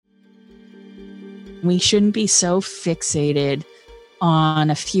We shouldn't be so fixated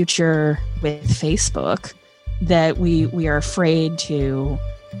on a future with Facebook that we are afraid to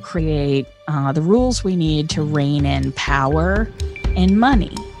create the rules we need to rein in power and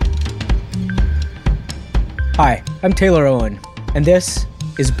money. Hi, I'm Taylor Owen, and this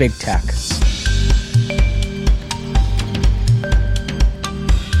is Big Tech.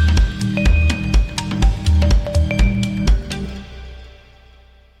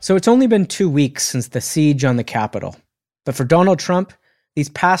 So it's only been 2 weeks since the siege on the Capitol. But for Donald Trump, these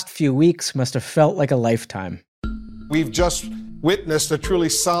past few weeks must have felt like a lifetime. We've just witnessed a truly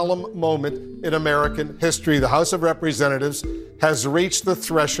solemn moment in American history. The House of Representatives has reached the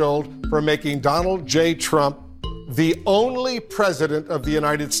threshold for making Donald J. Trump the only president of the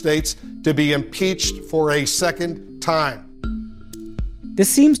United States to be impeached for a second time. This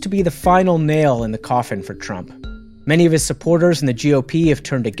seems to be the final nail in the coffin for Trump. Many of his supporters in the GOP have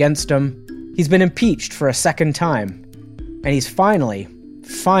turned against him. He's been impeached for a second time. And he's finally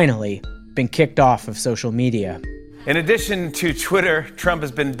been kicked off of social media. In addition to Twitter, Trump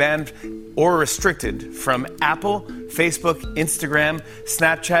has been banned or restricted from Apple, Facebook, Instagram,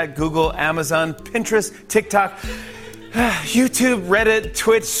 Snapchat, Google, Amazon, Pinterest, TikTok, YouTube, Reddit,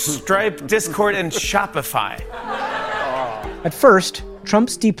 Twitch, Stripe, Discord, and Shopify. At first,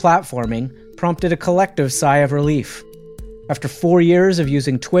 Trump's deplatforming prompted a collective sigh of relief. After 4 years of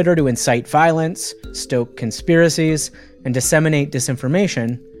using Twitter to incite violence, stoke conspiracies, and disseminate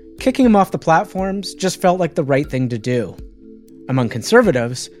disinformation, kicking him off the platforms just felt like the right thing to do. Among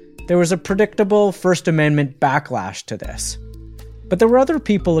conservatives, there was a predictable First Amendment backlash to this. But there were other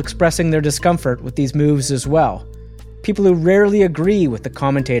people expressing their discomfort with these moves as well. People who rarely agree with the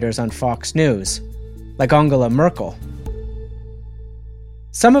commentators on Fox News, like Angela Merkel.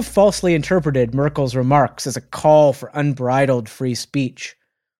 Some have falsely interpreted Merkel's remarks as a call for unbridled free speech.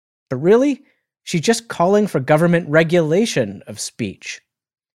 But really, she's just calling for government regulation of speech.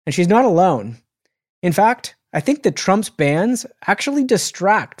 And she's not alone. In fact, I think that Trump's bans actually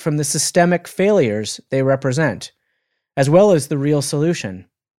distract from the systemic failures they represent, as well as the real solution: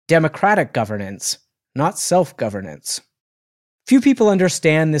 democratic governance, not self-governance. Few people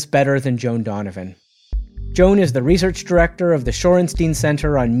understand this better than Joan Donovan. Joan is the research director of the Shorenstein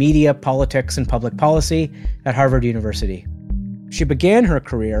Center on Media, Politics, and Public Policy at Harvard University. She began her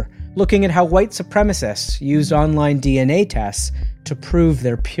career looking at how white supremacists used online DNA tests to prove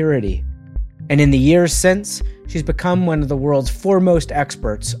their purity. And in the years since, she's become one of the world's foremost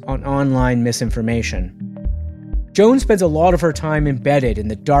experts on online misinformation. Joan spends a lot of her time embedded in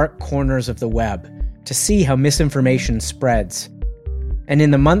the dark corners of the web to see how misinformation spreads. And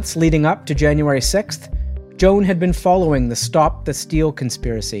in the months leading up to January 6th, Joan had been following the Stop the Steal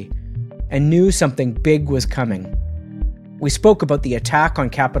conspiracy and knew something big was coming. We spoke about the attack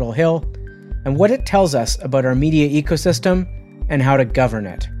on Capitol Hill and what it tells us about our media ecosystem and how to govern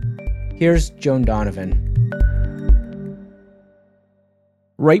it. Here's Joan Donovan.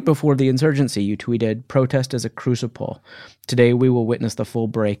 Right before the insurgency, you tweeted, "Protest is a crucible. Today we will witness the full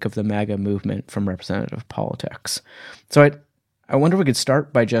break of the MAGA movement from representative politics." So I wonder if we could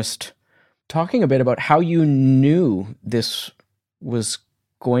start by just talking a bit about how you knew this was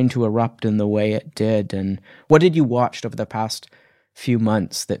going to erupt in the way it did, and what did you watch over the past few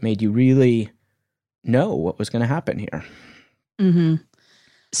months that made you really know what was going to happen here? Mm-hmm.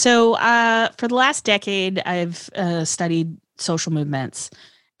 So for the last decade, I've studied social movements.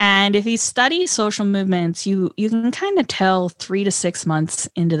 And if you study social movements, you can kind of tell 3 to 6 months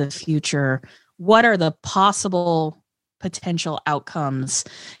into the future what are the possible potential outcomes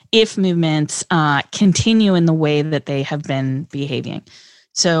if movements continue in the way that they have been behaving.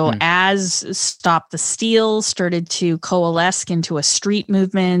 So as Stop the Steal started to coalesce into a street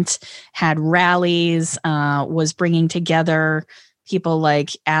movement, had rallies, was bringing together people like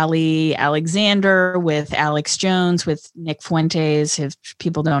Ali Alexander with Alex Jones, with Nick Fuentes. If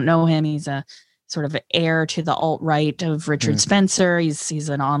people don't know him, he's a sort of heir to the alt-right of Richard Spencer. He's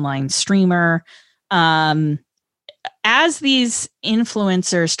an online streamer. As these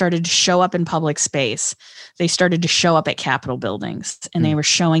influencers started to show up in public space, they started to show up at Capitol buildings, and they were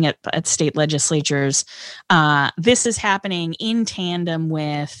showing up at state legislatures. This is happening in tandem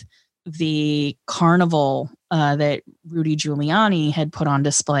with the carnival that Rudy Giuliani had put on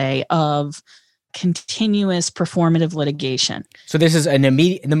display of continuous performative litigation. So this is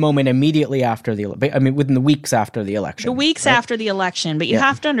the moment immediately after within the weeks after the election. The weeks right? after the election. But you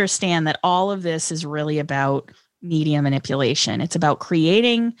have to understand that all of this is really about media manipulation. It's about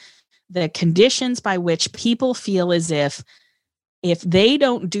creating the conditions by which people feel as if they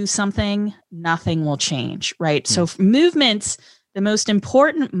don't do something, nothing will change, right? So movements The most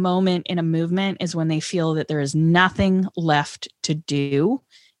important moment in a movement is when they feel that there is nothing left to do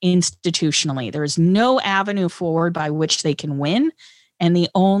institutionally. There is no avenue forward by which they can win. And the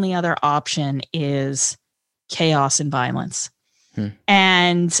only other option is chaos and violence.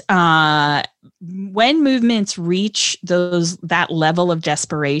 And when movements reach that level of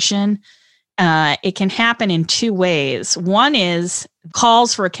desperation, it can happen in two ways. One is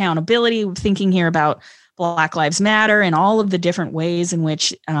calls for accountability, thinking here about Black Lives Matter and all of the different ways in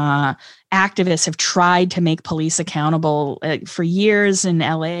which activists have tried to make police accountable. For years in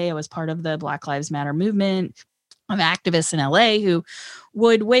LA, I was part of the Black Lives Matter movement of activists in LA who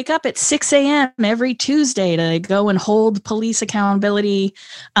would wake up at 6 a.m. every Tuesday to go and hold police accountability,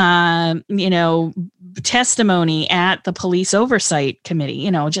 testimony at the police oversight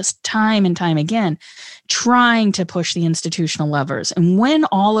committee, just time and time again, trying to push the institutional levers. And when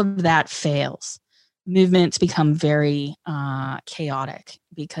all of that fails, movements become very chaotic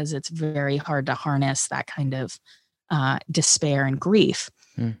because it's very hard to harness that kind of despair and grief.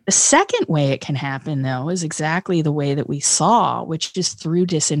 The second way it can happen, though, is exactly the way that we saw, which is through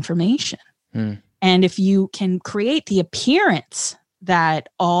disinformation. And if you can create the appearance that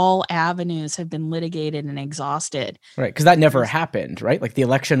all avenues have been litigated and exhausted. Right, because that never happened, right? Like the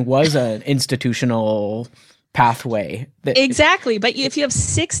election was an institutional pathway. Exactly. But if you have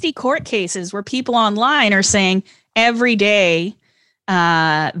 60 court cases where people online are saying every day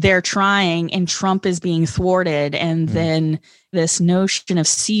they're trying and Trump is being thwarted, and then this notion of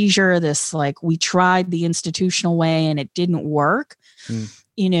seizure, this like we tried the institutional way and it didn't work.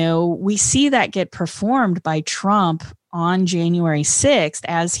 We see that get performed by Trump on January 6th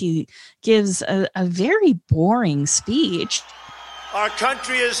as he gives a very boring speech. Our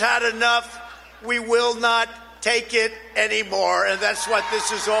country has had enough. We will not take it anymore. And that's what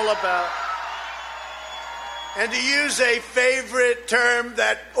this is all about. And to use a favorite term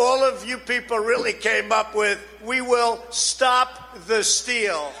that all of you people really came up with, we will stop the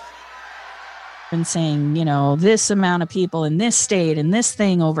steal. And saying, this amount of people in this state and this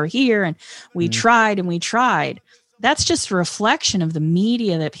thing over here, and we tried and we tried. That's just a reflection of the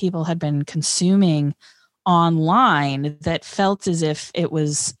media that people had been consuming online that felt as if it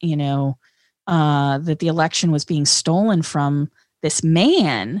was, that the election was being stolen from this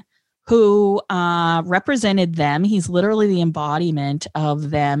man who represented them. He's literally the embodiment of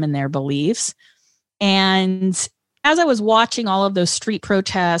them and their beliefs. And as I was watching all of those street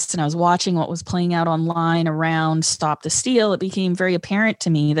protests and I was watching what was playing out online around Stop the Steal, it became very apparent to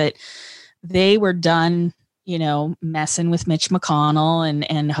me that they were done, messing with Mitch McConnell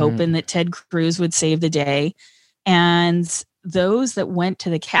and hoping that Ted Cruz would save the day. And those that went to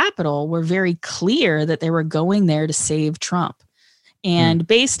the Capitol were very clear that they were going there to save Trump. And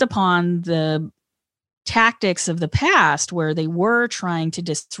based upon the tactics of the past, where they were trying to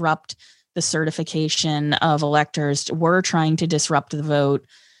disrupt the certification of electors, were trying to disrupt the vote,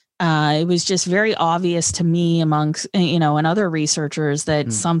 it was just very obvious to me amongst, and other researchers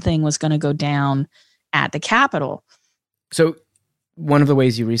that something was going to go down at the Capitol. So one of the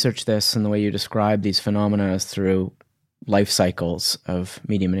ways you research this and the way you describe these phenomena is through life cycles of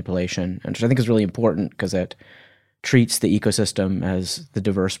media manipulation, which I think is really important because it treats the ecosystem as the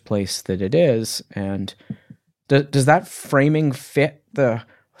diverse place that it is. And does that framing fit the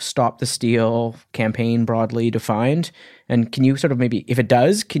Stop the Steal campaign broadly defined? And can you sort of maybe, if it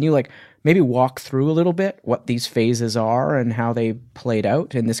does, can you maybe walk through a little bit what these phases are and how they played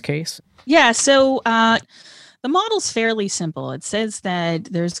out in this case? Yeah, so the model's fairly simple. It says that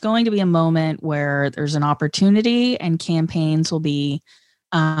there's going to be a moment where there's an opportunity and campaigns will be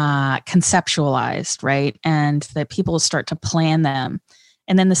conceptualized, right? And that people start to plan them.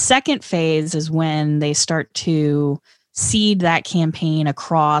 And then the second phase is when they start to seed that campaign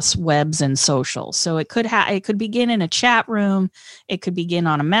across webs and social. So it could begin in a chat room, it could begin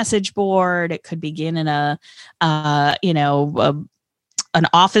on a message board, it could begin in an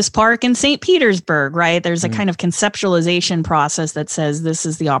office park in St. Petersburg, right? There's a kind of conceptualization process that says this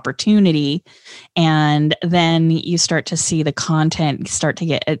is the opportunity. And then you start to see the content start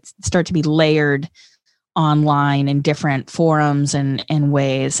to be layered online in different forums and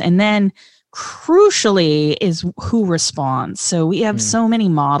ways. And then crucially is who responds. So we have so many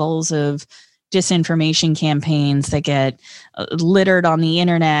models of disinformation campaigns that get littered on the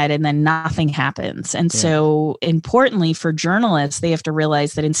internet and then nothing happens. And so importantly for journalists, they have to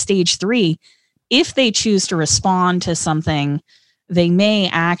realize that in stage 3, if they choose to respond to something, they may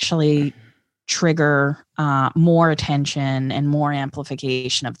actually trigger more attention and more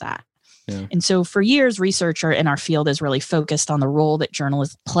amplification of that. Yeah. And so for years, research in our field has really focused on the role that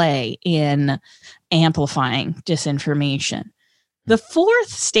journalists play in amplifying disinformation. The fourth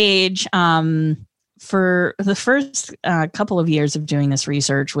stage, for the first couple of years of doing this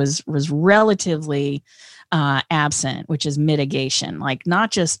research, was relatively absent, which is mitigation. Like,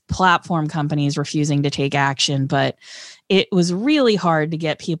 not just platform companies refusing to take action, but it was really hard to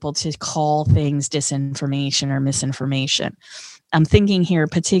get people to call things disinformation or misinformation. I'm thinking here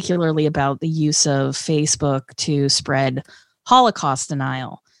particularly about the use of Facebook to spread Holocaust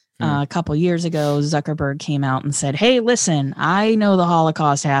denial. A couple years ago, Zuckerberg came out and said, hey, listen, I know the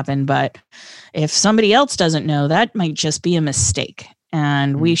Holocaust happened, but if somebody else doesn't know, that might just be a mistake,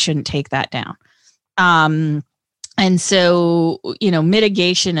 and we shouldn't take that down. And so,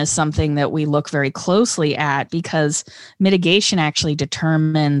 mitigation is something that we look very closely at, because mitigation actually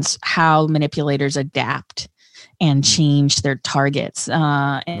determines how manipulators adapt and change their targets.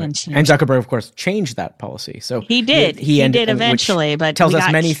 And Zuckerberg, of course, changed that policy. So he did. He did eventually, but tells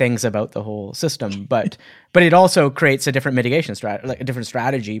us many things about the whole system. But it also creates a different mitigation strategy, like a different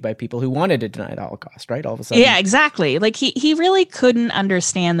strategy by people who wanted to deny the Holocaust. Right? All of a sudden, yeah, exactly. Like he really couldn't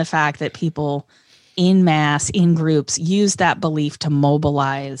understand the fact that people in mass, in groups, use that belief to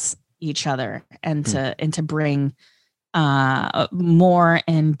mobilize each other and to bring more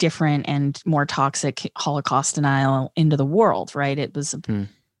and different and more toxic Holocaust denial into the world, right? It was,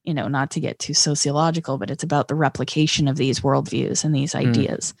 not to get too sociological, but it's about the replication of these worldviews and these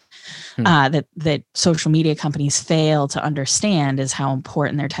ideas that social media companies fail to understand is how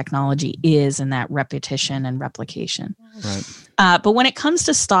important their technology is in that repetition and replication. Right. But when it comes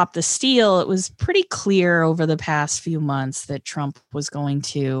to Stop the Steal, it was pretty clear over the past few months that Trump was going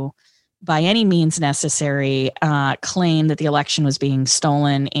to, by any means necessary, claim that the election was being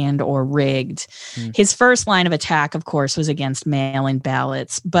stolen and or rigged. His first line of attack, of course, was against mail-in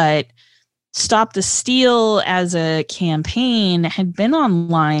ballots, but Stop the Steal as a campaign had been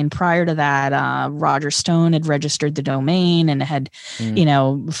online prior to that. Roger Stone had registered the domain and had,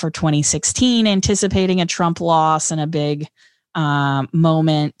 for 2016, anticipating a Trump loss and a big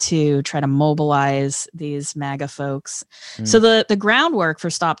moment to try to mobilize these MAGA folks. So the groundwork for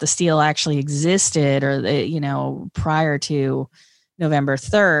Stop the Steal actually existed, or prior to November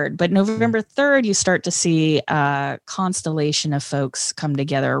 3rd. But November 3rd, you start to see a constellation of folks come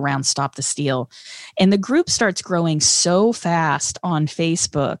together around Stop the Steal, and the group starts growing so fast on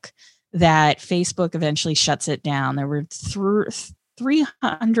Facebook that Facebook eventually shuts it down. There were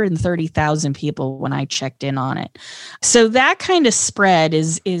 330,000 people when I checked in on it. So that kind of spread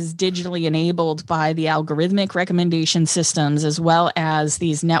is digitally enabled by the algorithmic recommendation systems, as well as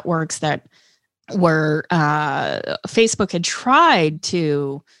these networks that were Facebook had tried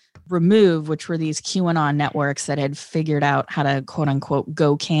to remove, which were these QAnon networks that had figured out how to quote unquote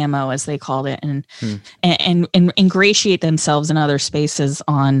go camo, as they called it, and ingratiate themselves in other spaces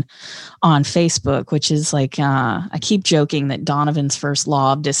on Facebook, which is like, I keep joking that Donovan's first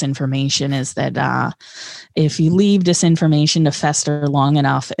law of disinformation is that if you leave disinformation to fester long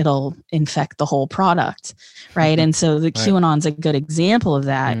enough, it'll infect the whole product, right? And so the QAnon's a good example of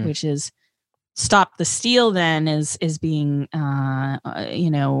that, which is Stop the Steal then is being,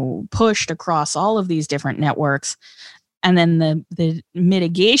 pushed across all of these different networks. And then the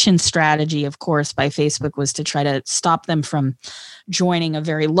mitigation strategy, of course, by Facebook was to try to stop them from joining a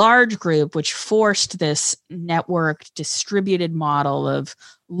very large group, which forced this network distributed model of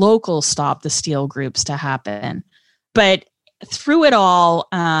local Stop the Steal groups to happen. But through it all,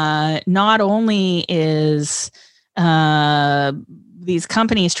 not only is these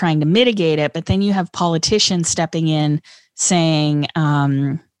companies trying to mitigate it, but then you have politicians stepping in saying,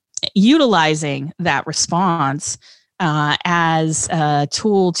 utilizing that response as a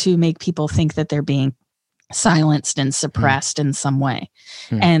tool to make people think that they're being silenced and suppressed in some way.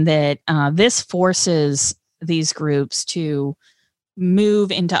 And that this forces these groups to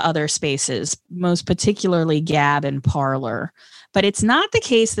move into other spaces, most particularly Gab and Parler. But it's not the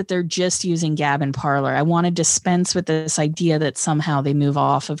case that they're just using Gab and Parler. I want to dispense with this idea that somehow they move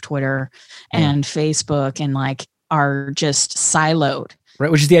off of Twitter and Facebook and are just siloed.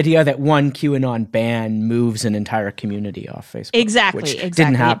 Right, which is the idea that one QAnon ban moves an entire community off Facebook. Exactly.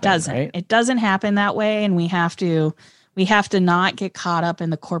 Didn't happen, it doesn't. Right? It doesn't happen that way, and we have to not get caught up in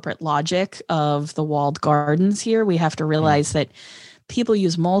the corporate logic of the walled gardens here. We have to realize that people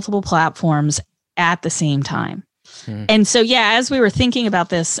use multiple platforms at the same time. And so, as we were thinking about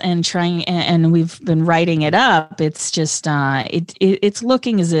this and trying, and we've been writing it up, it's just it's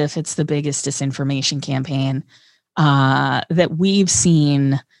looking as if it's the biggest disinformation campaign that we've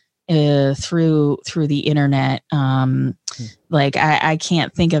seen through the internet. I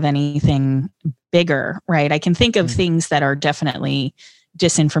can't think of anything bigger, right? I can think of things that are definitely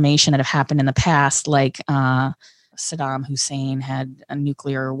disinformation that have happened in the past, like Saddam Hussein had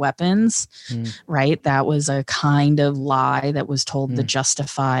nuclear weapons, right? That was a kind of lie that was told to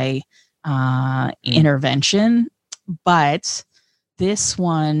justify intervention. But this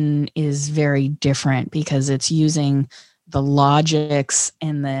one is very different because it's using the logics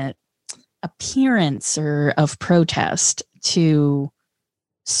and the appearance of protest to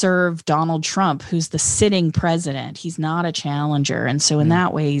serve Donald Trump, who's the sitting president. He's not a challenger. And so in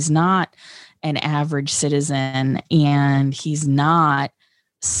that way, he's not an average citizen, and he's not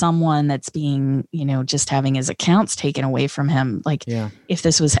someone that's being, just having his accounts taken away from him. Like if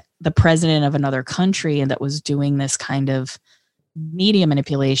this was the president of another country and that was doing this kind of media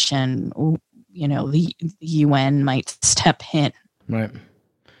manipulation, the UN might step in. Right.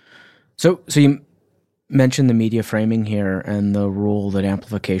 So you mentioned the media framing here and the role that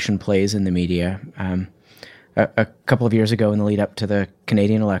amplification plays in the media. A couple of years ago in the lead up to the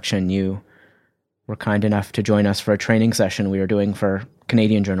Canadian election, you were kind enough to join us for a training session we were doing for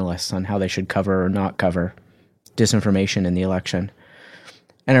Canadian journalists on how they should cover or not cover disinformation in the election.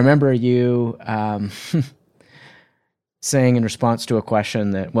 And I remember you saying in response to a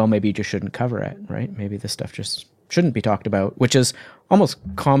question that, well, maybe you just shouldn't cover it, right? Maybe this stuff just shouldn't be talked about, which is almost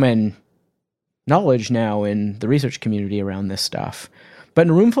common knowledge now in the research community around this stuff. But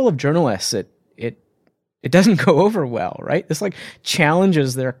in a room full of journalists, it doesn't go over well, right? This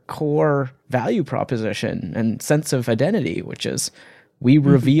challenges their core value proposition and sense of identity, which is we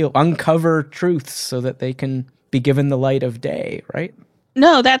uncover truths so that they can be given the light of day, right?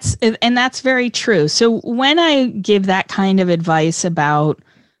 No, that's very true. So when I give that kind of advice about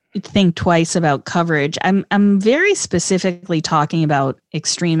think twice about coverage, I'm very specifically talking about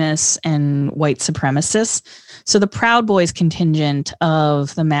extremists and white supremacists. So the Proud Boys contingent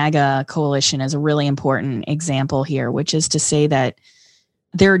of the MAGA coalition is a really important example here, which is to say that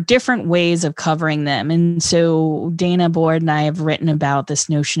there are different ways of covering them. And so Dana Board and I have written about this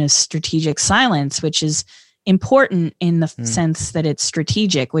notion of strategic silence, which is important in the sense that it's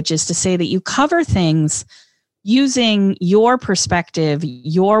strategic, which is to say that you cover things using your perspective,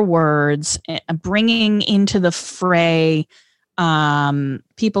 your words, bringing into the fray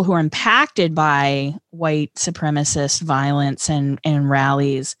people who are impacted by white supremacist violence and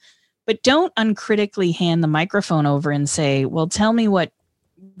rallies, but don't uncritically hand the microphone over and say, well, tell me what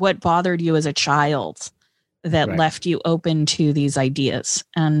bothered you as a child that left you open to these ideas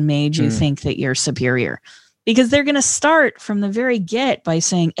and made you think that you're superior. Because they're going to start from the very get by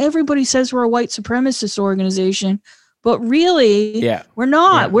saying, everybody says we're a white supremacist organization, but really we're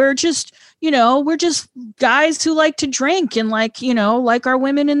not. Yeah. We're just, we're just guys who like to drink and like our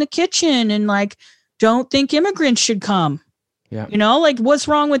women in the kitchen and don't think immigrants should come. Yeah. What's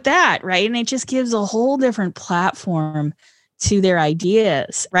wrong with that? Right. And it just gives a whole different platform to their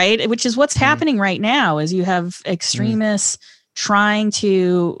ideas, right? Which is what's happening right now is you have extremists trying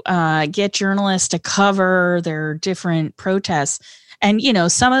to get journalists to cover their different protests. And,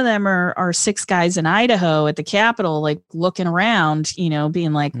 some of them are six guys in Idaho at the Capitol, looking around,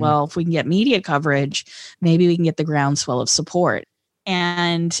 being like, well, if we can get media coverage, maybe we can get the groundswell of support.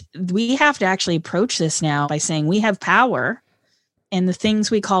 And we have to actually approach this now by saying we have power and the things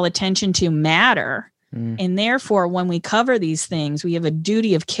we call attention to matter. And therefore, when we cover these things, we have a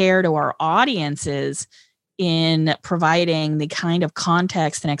duty of care to our audiences in providing the kind of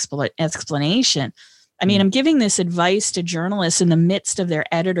context and explanation. I mean, I'm giving this advice to journalists in the midst of their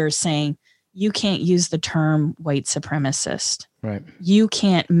editors saying, you can't use the term white supremacist. Right. You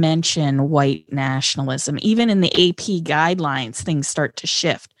can't mention white nationalism. Even in the AP guidelines, things start to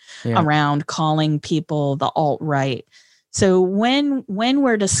shift around calling people the alt-right. So when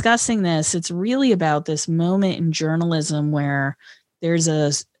we're discussing this, it's really about this moment in journalism where there's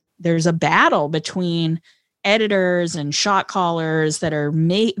a battle between editors and shot callers that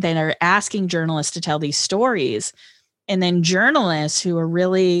are asking journalists to tell these stories, and then journalists who are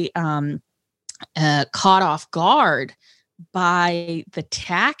really caught off guard by the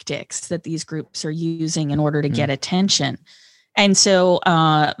tactics that these groups are using in order to get attention. And so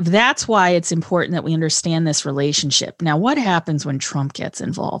that's why it's important that we understand this relationship. Now, what happens when Trump gets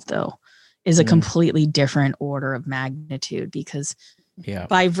involved, though, is a completely different order of magnitude, because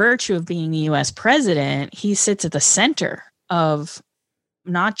by virtue of being the U.S. president, he sits at the center of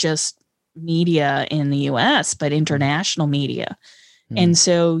not just media in the U.S., but international media. And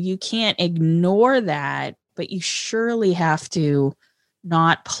so you can't ignore that, but you surely have to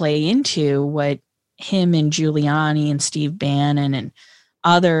not play into what him and Giuliani and Steve Bannon and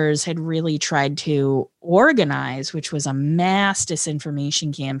others had really tried to organize, which was a mass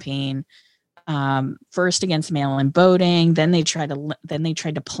disinformation campaign first against mail-in voting. Then they tried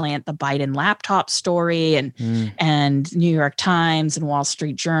to plant the Biden laptop story, and New York Times and Wall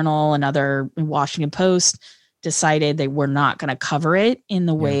Street Journal and other Washington Post decided they were not going to cover it in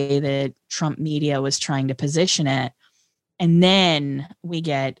the way that Trump media was trying to position it. And then we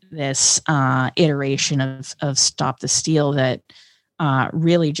get this iteration of Stop the Steal that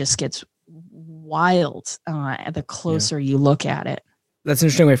really just gets wild the closer you look at it. That's an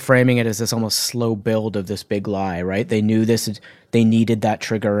interesting way of framing it, as this almost slow build of this big lie, right? They knew they needed that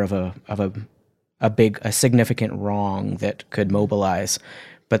trigger of a significant wrong that could mobilize,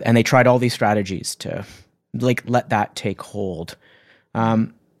 and they tried all these strategies to let that take hold.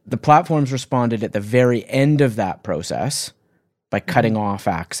 The platforms responded at the very end of that process by cutting off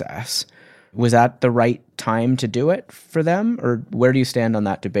access. Was that the right time to do it for them? Or where do you stand on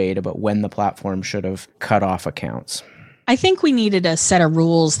that debate about when the platform should have cut off accounts? I think we needed a set of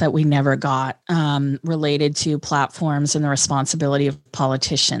rules that we never got related to platforms and the responsibility of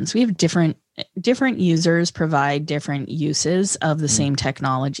politicians. We have different users provide different uses of the same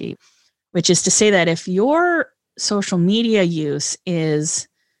technology, which is to say that if your social media use is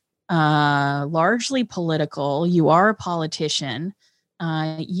largely political, you are a politician,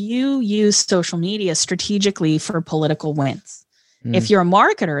 you use social media strategically for political wins. If you're a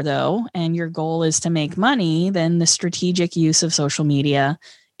marketer, though, and your goal is to make money, then the strategic use of social media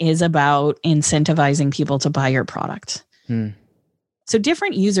is about incentivizing people to buy your product. So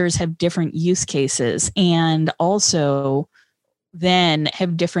different users have different use cases, and also then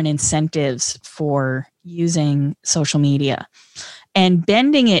have different incentives for using social media. And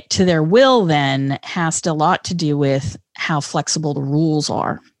bending it to their will then has a lot to do with how flexible the rules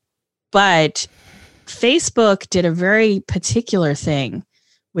are. But Facebook did a very particular thing,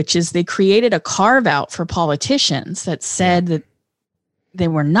 which is they created a carve out for politicians that said that they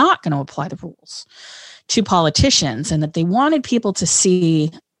were not going to apply the rules to politicians, and that they wanted people to see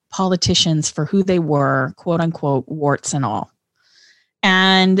politicians for who they were, quote unquote, warts and all.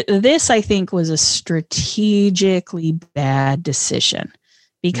 And this, I think, was a strategically bad decision,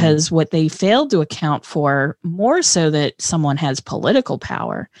 because what they failed to account for, more so that someone has political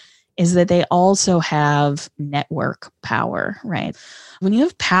power, is that they also have network power, right? When you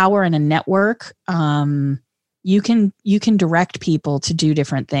have power in a network, you can direct people to do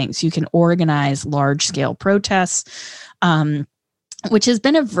different things. You can organize large-scale protests, which has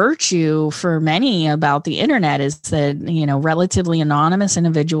been a virtue for many about the internet, is that, relatively anonymous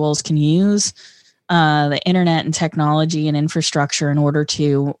individuals can use the internet and technology and infrastructure in order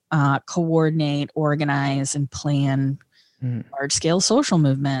to coordinate, organize, and plan large-scale social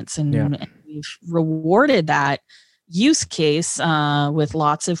movements. And we've rewarded that use case with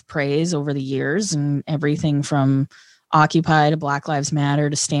lots of praise over the years, and everything from Occupy to Black Lives Matter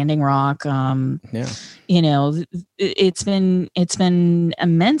to Standing Rock. It's been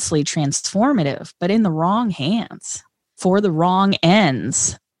immensely transformative, but in the wrong hands for the wrong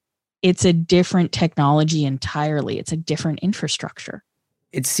ends. It's a different technology entirely. It's a different infrastructure.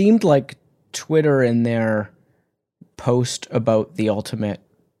 It seemed like Twitter, in their post about the ultimate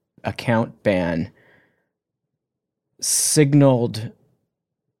account ban, signaled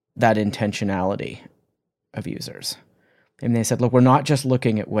that intentionality of users. And they said, look, we're not just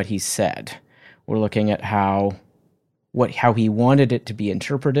looking at what he said. We're looking at how he wanted it to be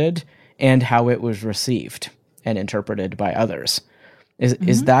interpreted and how it was received and interpreted by others.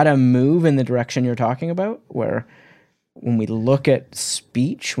 Is that a move in the direction you're talking about, where when we look at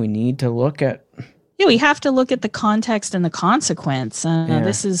speech, we need to look at... Yeah, we have to look at the context and the consequence.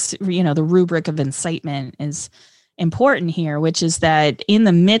 This is, the rubric of incitement is important here, which is that in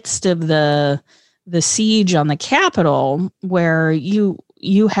the midst of the siege on the Capitol, where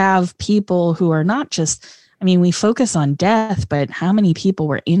you have people who are not just, we focus on death, but how many people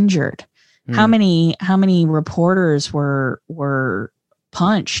were injured? How many reporters were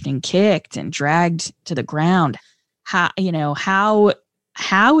punched and kicked and dragged to the ground? How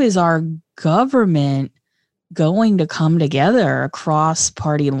is our government going to come together across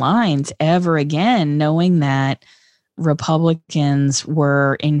party lines ever again, knowing that Republicans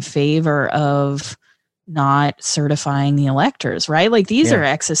were in favor of not certifying the electors, right? Like, these are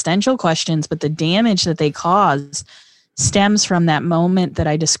existential questions, but the damage that they cause stems from that moment that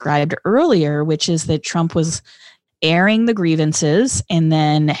I described earlier, which is that Trump was airing the grievances and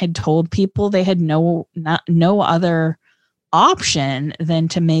then had told people they had no other option than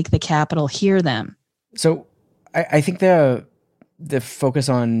to make the Capitol hear them. So I think the focus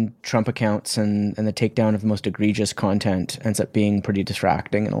on Trump accounts and the takedown of the most egregious content ends up being pretty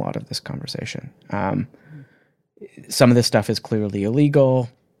distracting in a lot of this conversation. Some of this stuff is clearly illegal.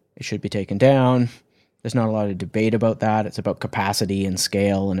 it should be taken down. There's not a lot of debate about that. It's about capacity and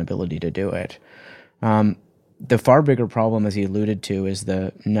scale and ability to do it. The far bigger problem, as you alluded to, is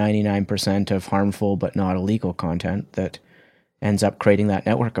the 99% of harmful but not illegal content that ends up creating that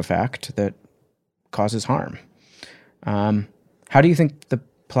network effect that causes harm. How do you think the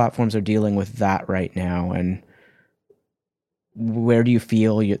platforms are dealing with that right now, and where do you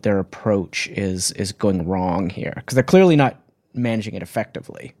feel their approach is going wrong here? Because they're clearly not managing it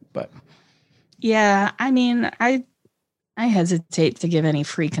effectively. But yeah, I mean, I hesitate to give any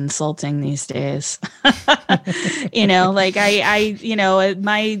free consulting these days. Like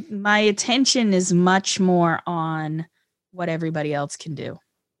my attention is much more on what everybody else can do.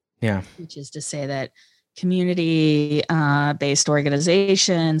 Yeah. Which is to say that community based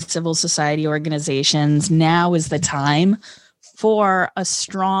organizations, civil society organizations, now is the time for a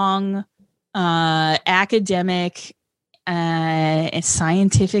strong academic,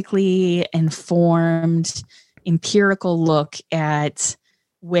 scientifically informed, empirical look at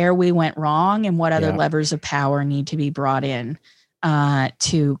where we went wrong and what other levers of power need to be brought in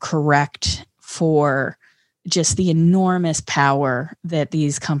to correct for just the enormous power that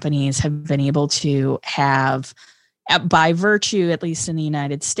these companies have been able to have by virtue, at least in the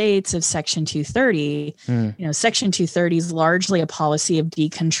United States, of Section 230. Section 230 is largely a policy of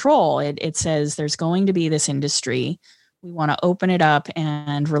decontrol. It says there's going to be this industry. We want to open it up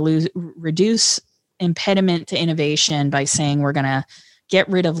and reduce impediment to innovation by saying we're going to get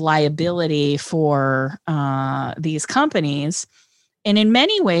rid of liability for these companies. And in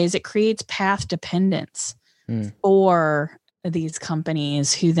many ways, it creates path dependence for these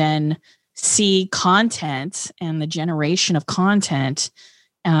companies who then see content and the generation of content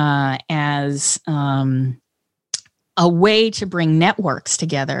as a way to bring networks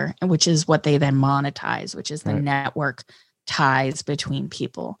together, which is what they then monetize, which is the network ties between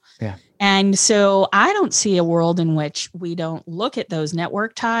people. Yeah. And so I don't see a world in which we don't look at those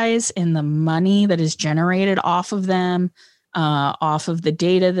network ties and the money that is generated off of them, off of the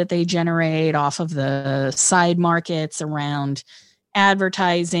data that they generate, off of the side markets around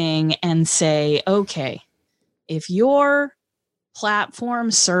advertising, and say, okay, if your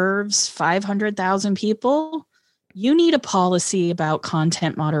platform serves 500,000 people, you need a policy about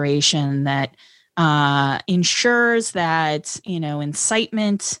content moderation that ensures that,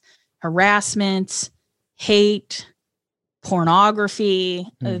 incitement, harassment, hate, pornography,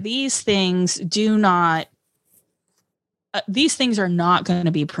 these things are not going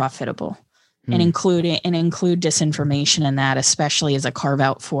to be profitable, and include disinformation in that, especially as a carve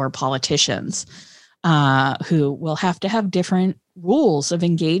out for politicians who will have to have different rules of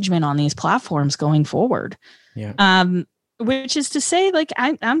engagement on these platforms going forward. Yeah. Which is to say, like,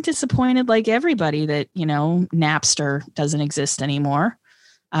 I'm disappointed, like everybody, that, Napster doesn't exist anymore.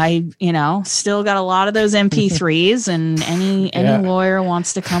 I, still got a lot of those MP3s, and any lawyer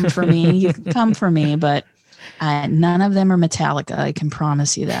wants to come for me, you can come for me, but none of them are Metallica. I can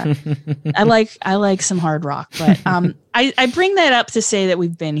promise you that. I like some hard rock, but I bring that up to say that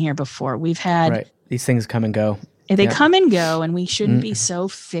we've been here before. We've had these things come and go. They come and go, and we shouldn't be so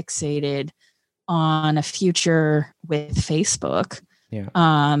fixated on a future with Facebook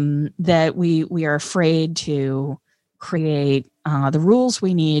that we are afraid to create the rules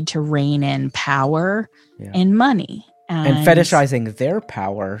we need to rein in power and money. And fetishizing their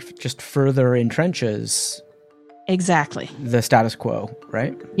power just further entrenches exactly the status quo,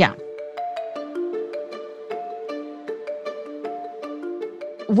 right? Yeah.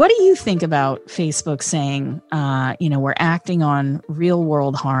 What do you think about Facebook saying, we're acting on real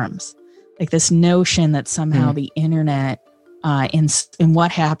world harms? Like this notion that somehow the internet in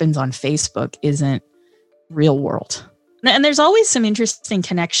what happens on Facebook isn't real world. And there's always some interesting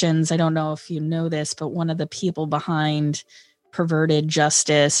connections. I don't know if you know this, but one of the people behind Perverted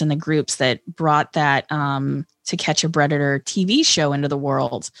Justice and the groups that brought that To Catch a Predator TV show into the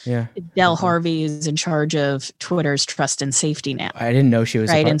world, Del Harvey is in charge of Twitter's Trust and Safety now. I didn't know she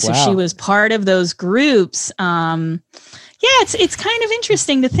was right, and so she was part of those groups. It's kind of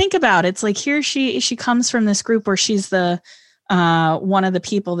interesting to think about. It's like here she comes from this group where she's the one of the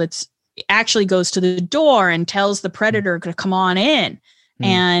people that's actually goes to the door and tells the predator to come on in,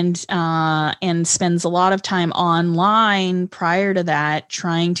 and spends a lot of time online prior to that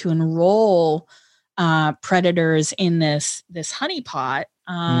trying to enroll predators in this honeypot.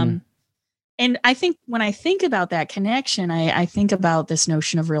 And I think when I think about that connection, I think about this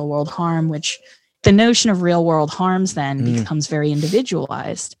notion of real world harm, which the notion of real world harms then becomes very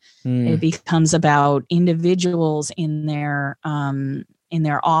individualized. It becomes about individuals in their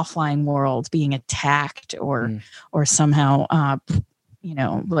offline world being attacked or somehow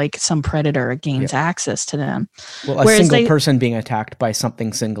like some predator gains access to them. Well, a single person being attacked by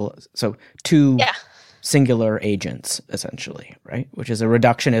something single. So two singular agents, essentially, right? Which is a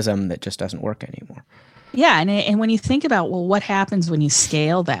reductionism that just doesn't work anymore. Yeah. And when you think about, well, what happens when you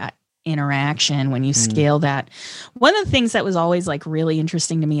scale that interaction, when you scale that, one of the things that was always like really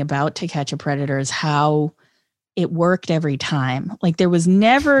interesting to me about To Catch a Predator is how it worked every time. Like there was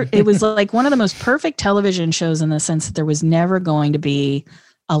never, it was like one of the most perfect television shows in the sense that there was never going to be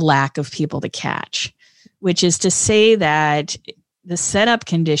a lack of people to catch, which is to say that the setup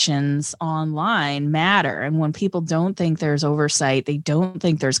conditions online matter. And when people don't think there's oversight, they don't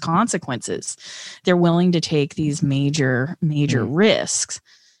think there's consequences, they're willing to take these major risks.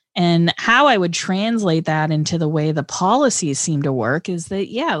 And how I would translate that into the way the policies seem to work is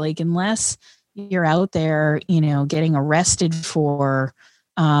that, like unless you're out there, getting arrested for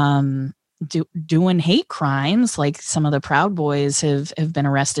doing hate crimes, like some of the Proud Boys have been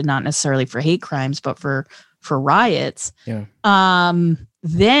arrested, not necessarily for hate crimes, but for riots.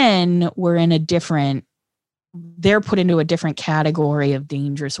 Then we're in they're put into a different category of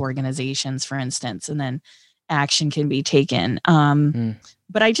dangerous organizations, for instance, and then action can be taken.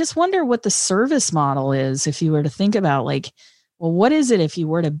 But I just wonder what the service model is if you were to think about like, well, what is it if you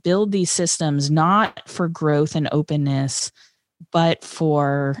were to build these systems not for growth and openness, but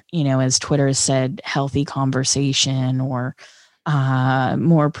for, as Twitter has said, healthy conversation or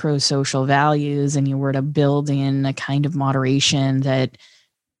more pro-social values, and you were to build in a kind of moderation that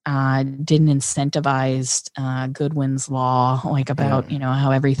didn't incentivize Goodwin's law, like about,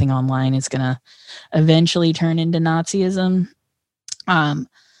 how everything online is going to eventually turn into Nazism.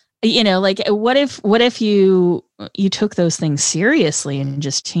 Like what if you took those things seriously and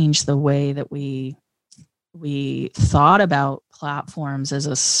just changed the way that we thought about platforms as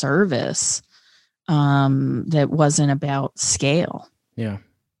a service that wasn't about scale? Yeah.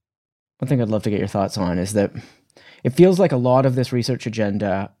 One thing I'd love to get your thoughts on is that it feels like a lot of this research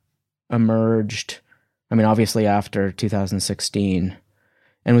agenda emerged, obviously after 2016,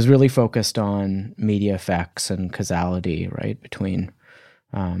 and was really focused on media effects and causality, right? Between,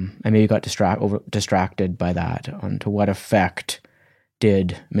 and maybe got distracted by that onto what effect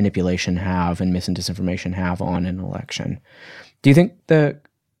did manipulation have and mis and disinformation have on an election. Do you think the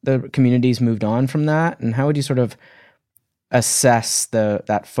communities moved on from that? And how would you sort of assess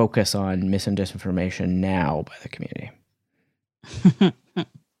that focus on mis and disinformation now by the community?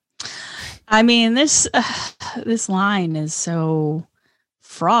 This line is so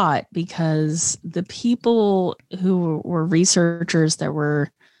fraught because the people who were researchers that were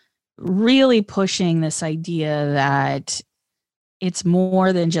really pushing this idea that it's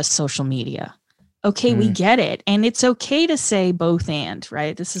more than just social media. Okay, we get it. And it's okay to say both and,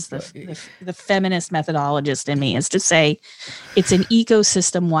 right? This is the feminist methodologist in me, is to say it's an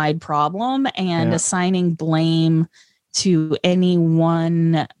ecosystem-wide problem, and assigning blame to any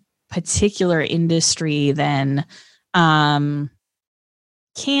one particular industry then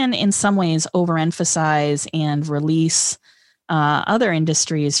can in some ways overemphasize and release other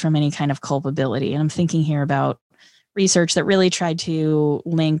industries from any kind of culpability. And I'm thinking here about research that really tried to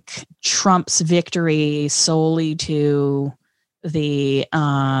link Trump's victory solely to the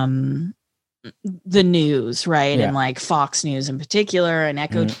news, right? And like Fox News in particular, and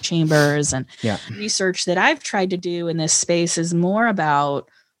echo chambers, and research that I've tried to do in this space is more about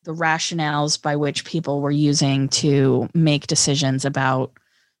the rationales by which people were using to make decisions about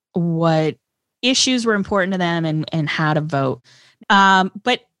what issues were important to them and how to vote.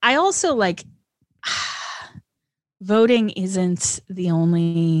 But I also voting isn't the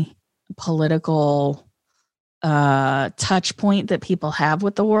only political touch point that people have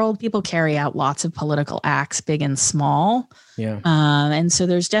with the world. People carry out lots of political acts, big and small. And so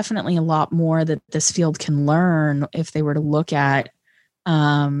there's definitely a lot more that this field can learn if they were to look at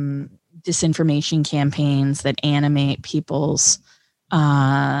disinformation campaigns that animate people's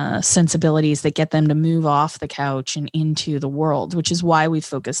sensibilities, that get them to move off the couch and into the world, which is why we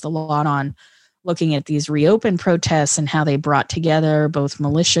focused a lot on looking at these reopen protests and how they brought together both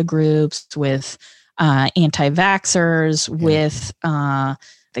militia groups with anti-vaxxers, with the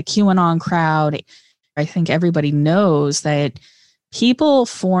QAnon crowd. I think everybody knows that people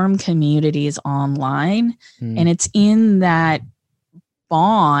form communities online, and it's in that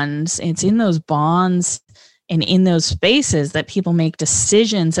bonds, it's in those bonds and in those spaces that people make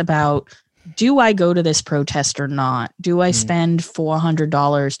decisions about, do I go to this protest or not? Do I spend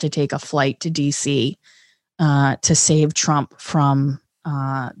 $400 to take a flight to DC to save Trump from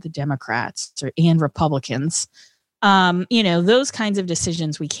the Democrats and Republicans? Those kinds of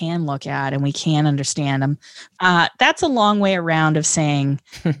decisions we can look at and we can understand them. That's a long way around of saying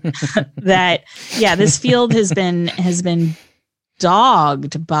that, this field has been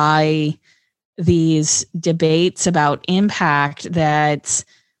dogged by these debates about impact that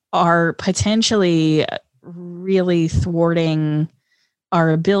are potentially really thwarting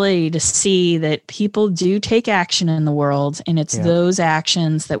our ability to see that people do take action in the world, and it's those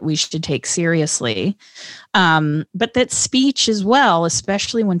actions that we should take seriously. But that speech as well,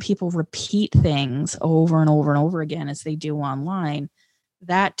 especially when people repeat things over and over and over again as they do online,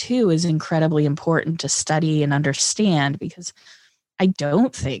 that too is incredibly important to study and understand, because I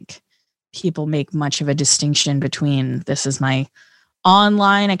don't think people make much of a distinction between this is my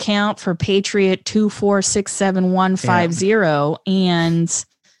online account for Patriot 2467150 and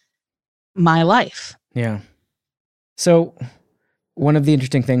my life. Yeah. So one of the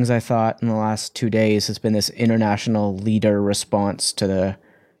interesting things I thought in the last 2 days has been this international leader response to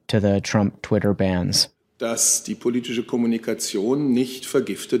the Trump Twitter bans. Dass die politische Kommunikation nicht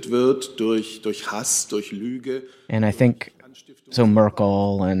vergiftet wird durch Hass, durch Lüge. And I think so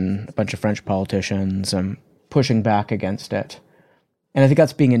Merkel and a bunch of French politicians pushing back against it. And I think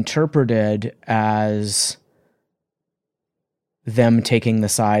that's being interpreted as them taking the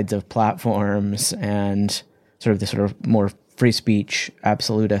sides of platforms and sort of the sort of more free speech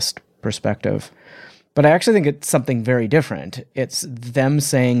absolutist perspective. But I actually think it's something very different. It's them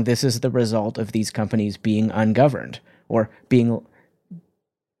saying this is the result of these companies being ungoverned or being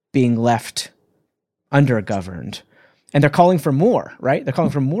left undergoverned. And they're calling for more, right? They're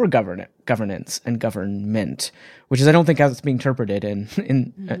calling for more governance and government, which is, I don't think, how it's being interpreted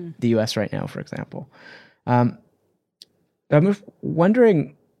in the U.S. right now, for example. I'm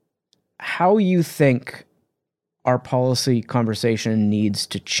wondering how you think our policy conversation needs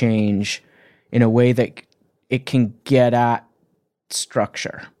to change in a way that it can get at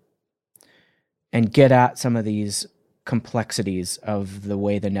structure and get at some of these complexities of the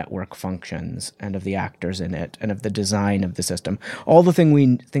way the network functions and of the actors in it and of the design of the system, all the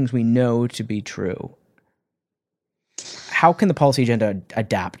things we know to be true. How can the policy agenda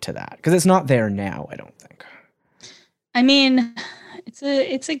adapt to that? Because it's not there now, I don't think. I mean,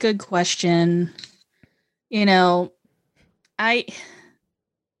 it's a good question. I'm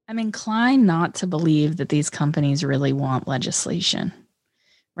inclined not to believe that these companies really want legislation.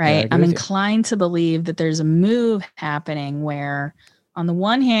 Right. I'm inclined to believe that there's a move happening where, on the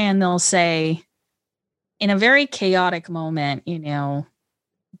one hand, they'll say, in a very chaotic moment,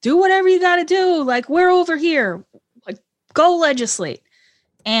 do whatever you got to do. Like, we're over here. Like, go legislate.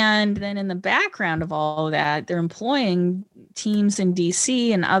 And then in the background of all of that, they're employing teams in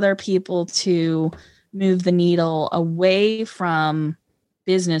DC and other people to move the needle away from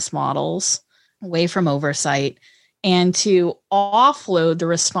business models, away from oversight, and to offload the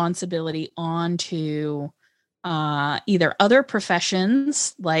responsibility onto either other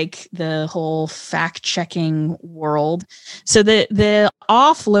professions, like the whole fact-checking world. So the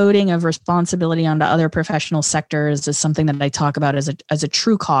offloading of responsibility onto other professional sectors is something that I talk about as a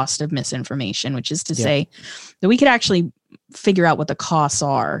true cost of misinformation, which is to say that we could actually figure out what the costs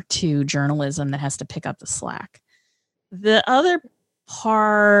are to journalism that has to pick up the slack. The other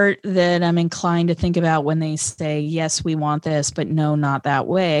part that I'm inclined to think about when they say, yes, we want this, but no, not that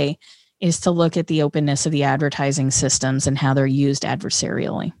way, is to look at the openness of the advertising systems and how they're used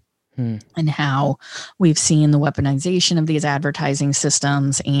adversarially, and how we've seen the weaponization of these advertising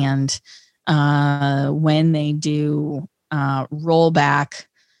systems. And when they do roll back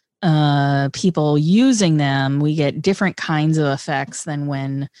people using them, we get different kinds of effects than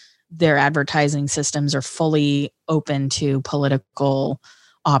when their advertising systems are fully open to political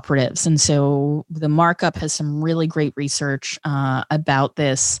operatives. And so the Markup has some really great research about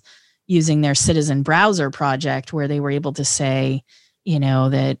this using their Citizen Browser project, where they were able to say,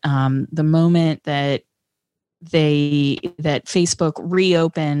 that the moment that Facebook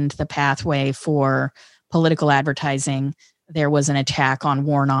reopened the pathway for political advertising, there was an attack on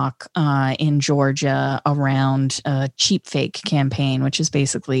Warnock in Georgia around a cheap fake campaign, which is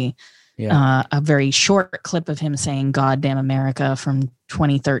basically a very short clip of him saying "God damn America" from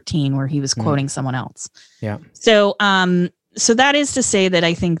 2013, where he was quoting someone else. Yeah. So that is to say that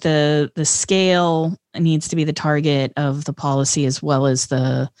I think the scale needs to be the target of the policy, as well as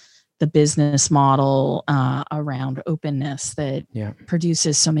the business model around openness that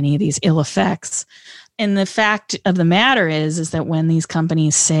produces so many of these ill effects. And the fact of the matter is that when these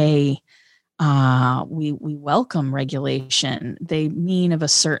companies say we welcome regulation, they mean of a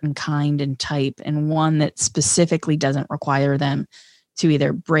certain kind and type, and one that specifically doesn't require them to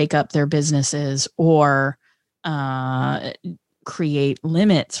either break up their businesses or create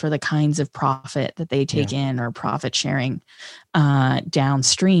limits for the kinds of profit that they take in, or profit sharing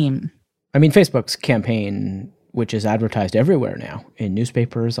downstream. I mean, Facebook's campaign, which is advertised everywhere now, in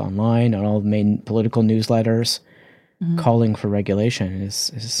newspapers, online, on all the main political newsletters, calling for regulation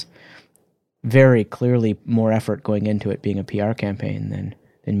is very clearly more effort going into it being a PR campaign than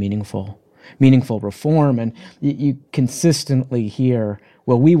meaningful reform. And you consistently hear,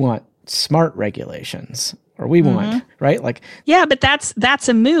 well, we want smart regulations, or we want, right? Like, yeah, but that's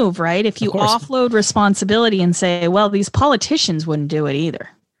a move, right? If you offload responsibility and say, well, these politicians wouldn't do it either.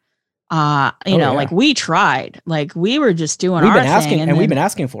 Like we tried, like we were just doing our thing, and we've been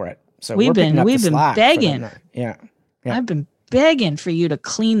asking for it. So we've been begging. Yeah. I've been begging for you to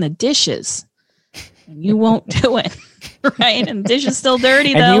clean the dishes, and you won't do it. Right? And the dish is still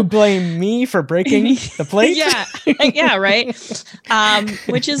dirty, though. And you blame me for breaking the plate? Yeah, right.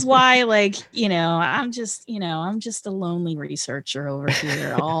 Which is why, like, I'm just a lonely researcher over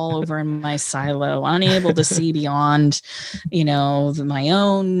here, all over in my silo, unable to see beyond, my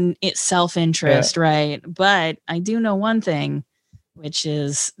own self-interest, right? But I do know one thing, which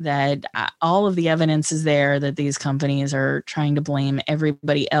is that all of the evidence is there that these companies are trying to blame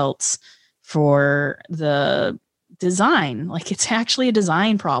everybody else for the design. Like, it's actually a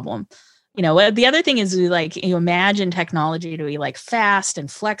design problem. The other thing is, like, you imagine technology to be like fast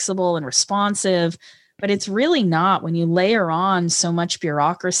and flexible and responsive, but it's really not when you layer on so much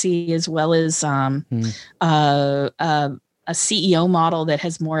bureaucracy, as well as a CEO model that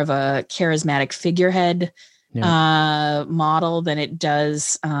has more of a charismatic figurehead model than it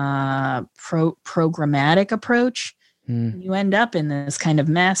does programmatic approach. You end up in this kind of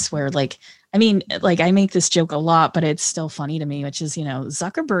mess where, like, I make this joke a lot, but it's still funny to me, which is,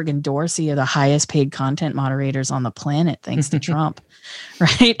 Zuckerberg and Dorsey are the highest paid content moderators on the planet, thanks to Trump.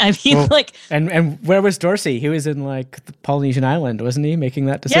 Right? And where was Dorsey? He was in, like, the Polynesian island, wasn't he, making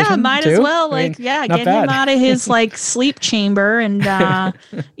that decision? Yeah, might as well. Get him out of his, like, sleep chamber, and and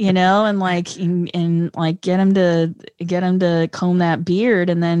get him to comb that beard,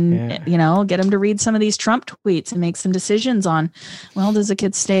 and then get him to read some of these Trump tweets and make some decisions on, well, does it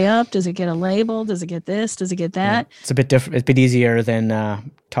get stay up? Does it get a label? Does it get this? Does it get that? It's a bit different. It's a bit easier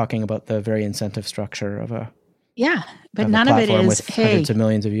than talking about the very incentive structure of a but none of it is, with hundreds of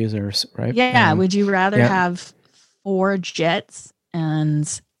millions of users, right? Yeah. Would you rather have 4 jets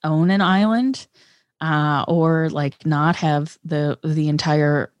and own an island, or like not have the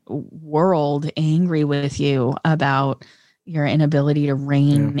entire world angry with you about your inability to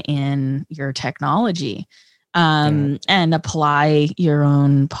rein in your technology, and apply your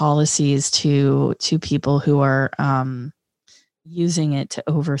own policies to people who are using it to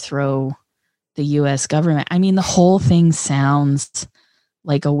overthrow the U.S. government? I mean, the whole thing sounds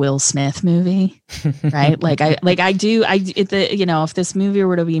like a Will Smith movie, right? If this movie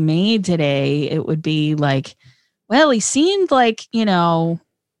were to be made today, it would be like, well, he seemed like, he seemed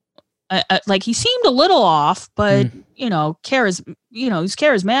a little off, but he's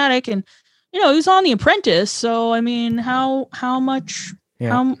charismatic, and he's on The Apprentice. So, I mean, how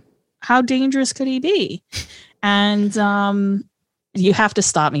dangerous could he be? And you have to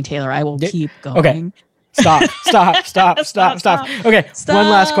stop me, Taylor. I will keep going. Okay. Stop. Okay. Stop. One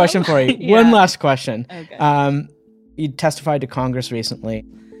last question for you. Yeah. One last question. Okay. You testified to Congress recently.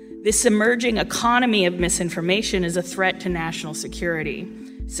 This emerging economy of misinformation is a threat to national security.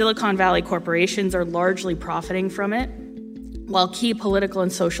 Silicon Valley corporations are largely profiting from it, while key political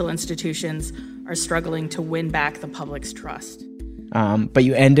and social institutions are struggling to win back the public's trust. But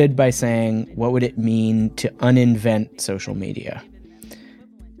you ended by saying, what would it mean to uninvent social media?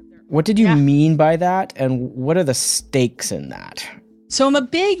 What did you mean by that, and what are the stakes in that? So I'm a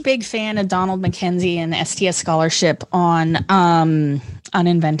big fan of Donald McKenzie and the STS scholarship on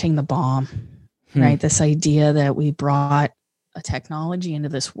uninventing the bomb, right? This idea that we brought a technology into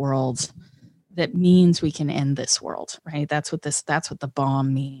this world that means we can end this world, right? That's what the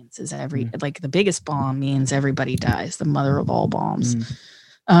bomb means, is like the biggest bomb means everybody dies, the mother of all bombs.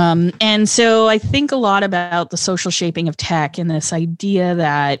 And so I think a lot about the social shaping of tech, and this idea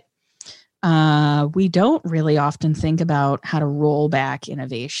that we don't really often think about how to roll back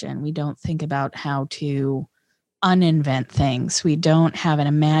innovation. We don't think about how to uninvent things. We don't have an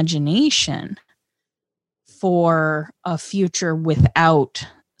imagination for a future without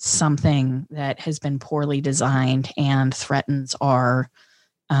something that has been poorly designed and threatens our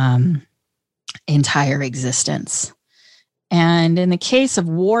entire existence. And in the case of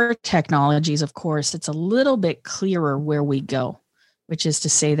war technologies, of course, it's a little bit clearer where we go. which is to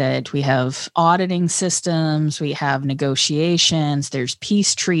say that we have auditing systems, we have negotiations, there's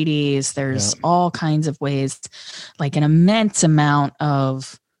peace treaties, there's all kinds of ways, like an immense amount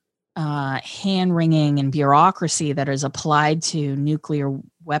of hand-wringing and bureaucracy that is applied to nuclear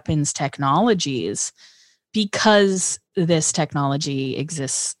weapons technologies because this technology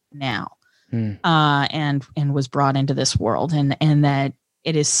exists now and was brought into this world, and that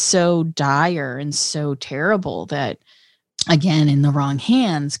it is so dire and so terrible that, again, in the wrong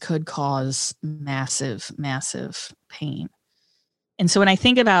hands, could cause massive, massive pain. And so when I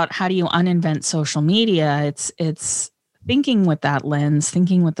think about how do you uninvent social media, it's thinking with that lens,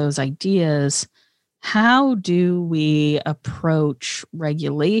 thinking with those ideas. How do we approach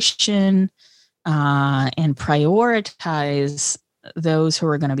regulation and prioritize those who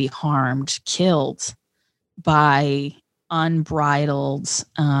are going to be harmed, killed by unbridled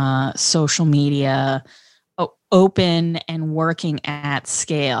social media, open and working at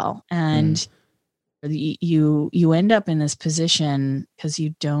scale? And you end up in this position because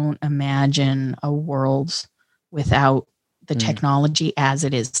you don't imagine a world without the technology as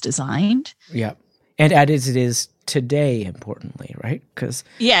it is designed. Yeah. And as it is today, importantly, right? Because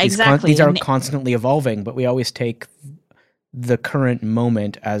exactly. These are constantly evolving, but we always take the current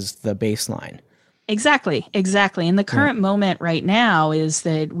moment as the baseline. Exactly. And the current moment right now is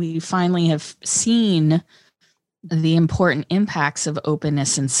that we finally have seen the important impacts of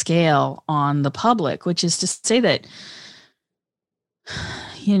openness and scale on the public, which is to say that,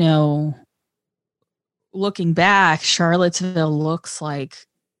 looking back, Charlottesville looks like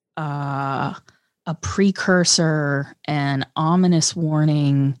a precursor, an ominous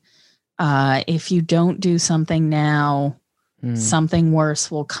warning. If you don't do something now, something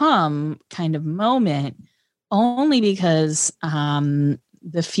worse will come kind of moment, only because the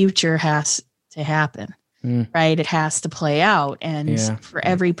future has to happen, right? It has to play out. And for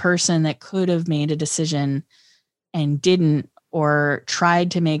every person that could have made a decision and didn't, or tried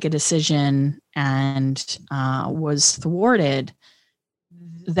to make a decision and was thwarted,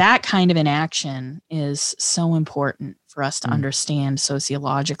 that kind of inaction is so important for us to understand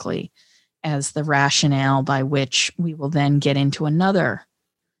sociologically as the rationale by which we will then get into another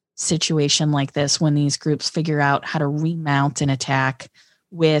situation like this when these groups figure out how to remount an attack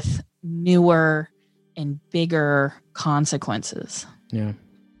with newer and bigger consequences. Yeah.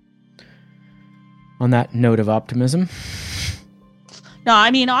 On that note of optimism. No,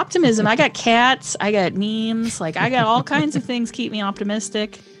 I mean, optimism. I got cats. I got memes. Like, I got all kinds of things keep me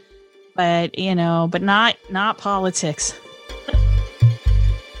optimistic. But, but not politics.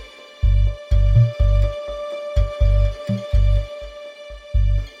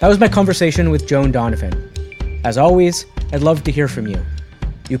 That was my conversation with Joan Donovan. As always, I'd love to hear from you.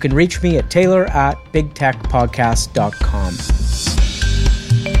 You can reach me at taylor@bigtechpodcast.com.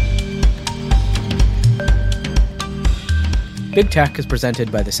 Big Tech is presented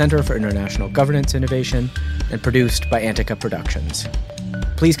by the Center for International Governance Innovation and produced by Antica Productions.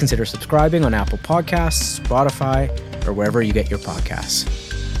 Please consider subscribing on Apple Podcasts, Spotify, or wherever you get your podcasts.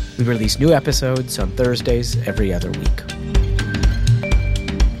 We release new episodes on Thursdays every other week.